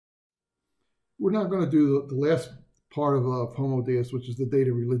we're now going to do the last part of Homo Deus, which is the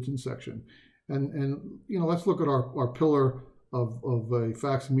data religion section. And let's look at our pillar of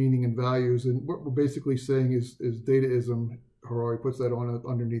facts, meaning, and values. And what we're basically saying is dataism. Harari puts that on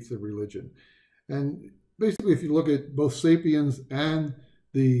underneath the religion. And basically, if you look at both sapiens and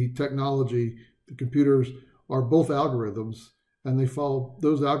the technology, the computers are both algorithms, and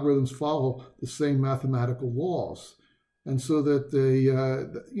those algorithms follow the same mathematical laws. And so that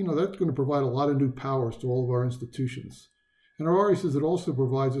that's going to provide a lot of new powers to all of our institutions. And Harari says it also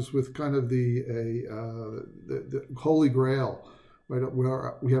provides us with kind of the holy grail, right?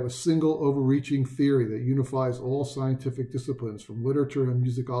 Where we have a single overreaching theory that unifies all scientific disciplines, from literature and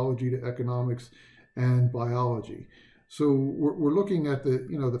musicology to economics and biology. So we're looking at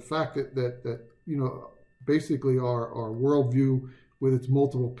the fact that basically our worldview with its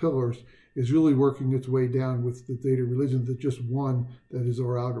multiple pillars is really working its way down with the data religion to just one, that is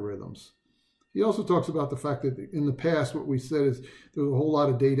our algorithms. He also talks about the fact that in the past, what we said is there's a whole lot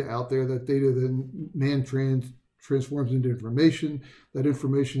of data out there. That data then man transforms into information. That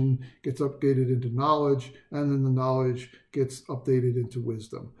information gets updated into knowledge, and then the knowledge gets updated into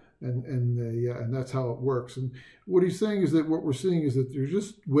wisdom. And that's how it works. And what he's saying is that what we're seeing is that there's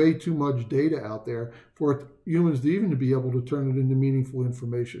just way too much data out there for humans to even be able to turn it into meaningful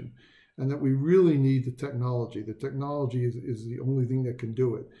information, and that we really need the technology. The technology is the only thing that can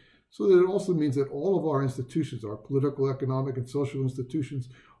do it. So that it also means that all of our institutions, our political, economic, and social institutions,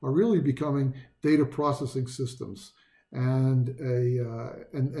 are really becoming data processing systems. And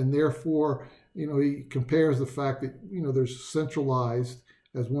therefore, he compares the fact that, there's centralized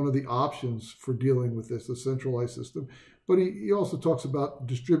as one of the options for dealing with this, the centralized system. But he also talks about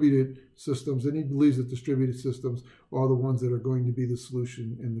distributed systems, and he believes that distributed systems are the ones that are going to be the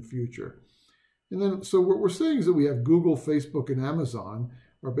solution in the future. And then, so what we're saying is that we have Google, Facebook, and Amazon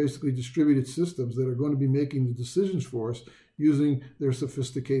are basically distributed systems that are going to be making the decisions for us using their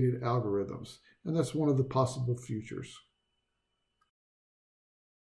sophisticated algorithms. And that's one of the possible futures.